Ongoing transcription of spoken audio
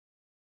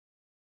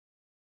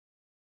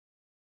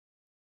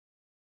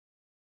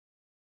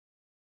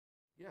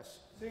Yes.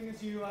 Seeing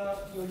as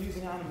you're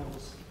using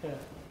animals here.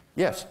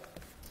 Yes.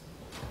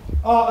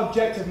 Are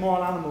objective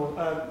moral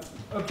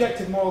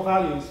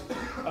values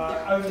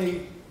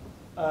only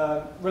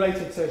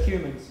related to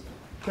humans?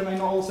 Can they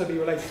not also be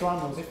related to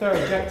animals? If they're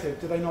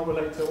objective, do they not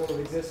relate to all of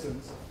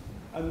existence?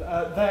 And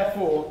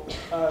therefore,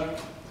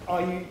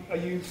 are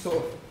you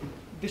sort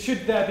of?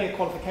 Should there be a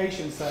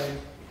qualification saying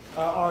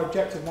are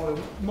objective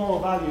moral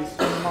values in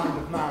the mind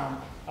of man,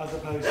 as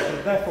opposed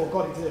to therefore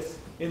God exists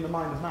in the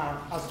mind of man,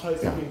 as opposed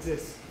to he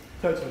exists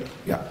totally?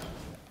 Yeah.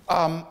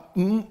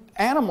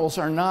 Animals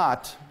are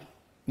not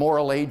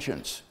moral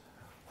agents.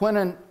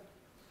 When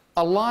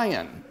a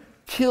lion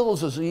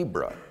kills a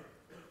zebra,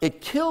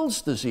 it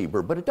kills the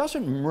zebra, but it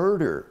doesn't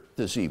murder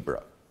the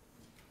zebra.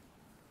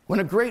 When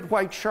a great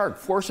white shark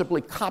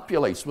forcibly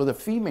copulates with a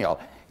female,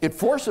 it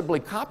forcibly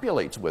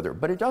copulates with her,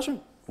 but it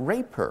doesn't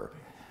rape her.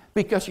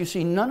 Because you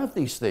see, none of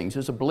these things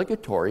is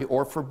obligatory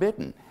or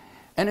forbidden.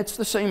 And it's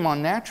the same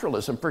on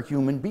naturalism for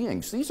human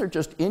beings. These are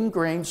just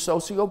ingrained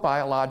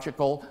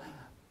sociobiological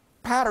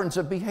patterns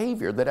of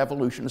behavior that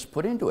evolution has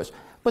put into us.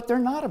 But they're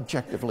not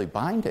objectively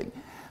binding.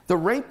 The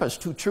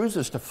rapist who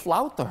chooses to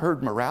flout the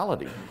herd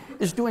morality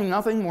is doing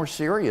nothing more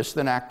serious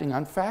than acting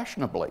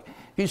unfashionably.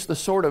 He's the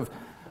sort of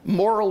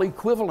moral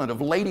equivalent of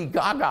Lady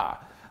Gaga,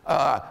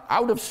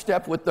 out of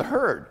step with the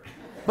herd.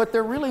 But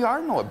there really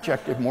are no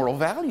objective moral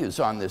values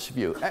on this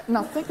view.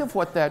 Now think of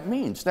what that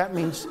means. That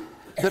means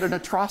that an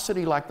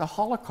atrocity like the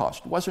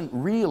Holocaust wasn't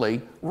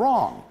really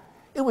wrong.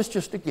 It was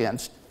just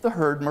against the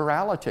herd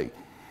morality.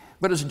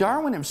 But as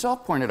Darwin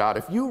himself pointed out,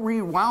 if you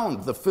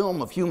rewound the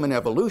film of human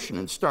evolution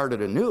and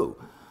started anew,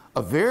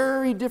 a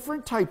very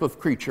different type of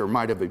creature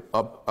might have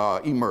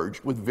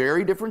emerged with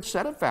very different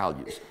set of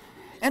values.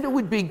 And it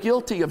would be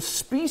guilty of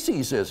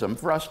speciesism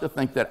for us to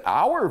think that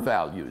our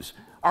values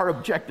are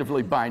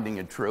objectively binding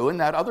and true and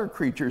that other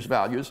creatures'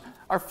 values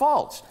are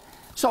false.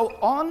 So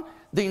on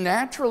the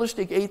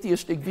naturalistic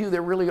atheistic view,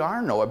 there really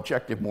are no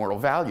objective moral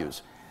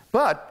values.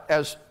 But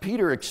as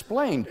Peter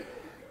explained,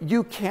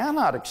 you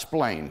cannot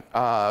explain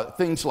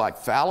things like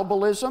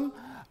fallibilism,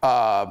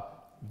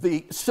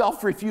 the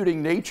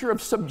self-refuting nature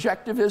of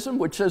subjectivism,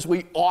 which says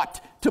we ought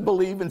to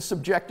believe in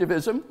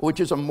subjectivism, which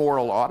is a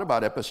moral ought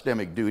about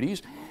epistemic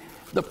duties,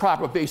 the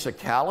proper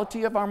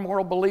basicality of our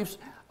moral beliefs.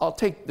 I'll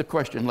take the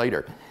question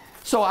later.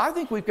 So I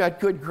think we've got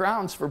good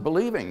grounds for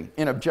believing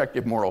in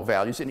objective moral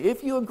values. And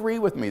if you agree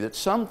with me that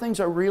some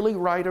things are really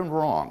right and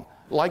wrong,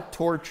 like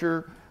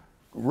torture,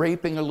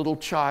 raping a little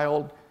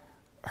child,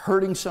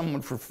 hurting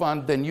someone for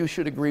fun, then you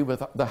should agree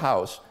with the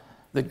House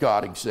that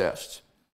God exists.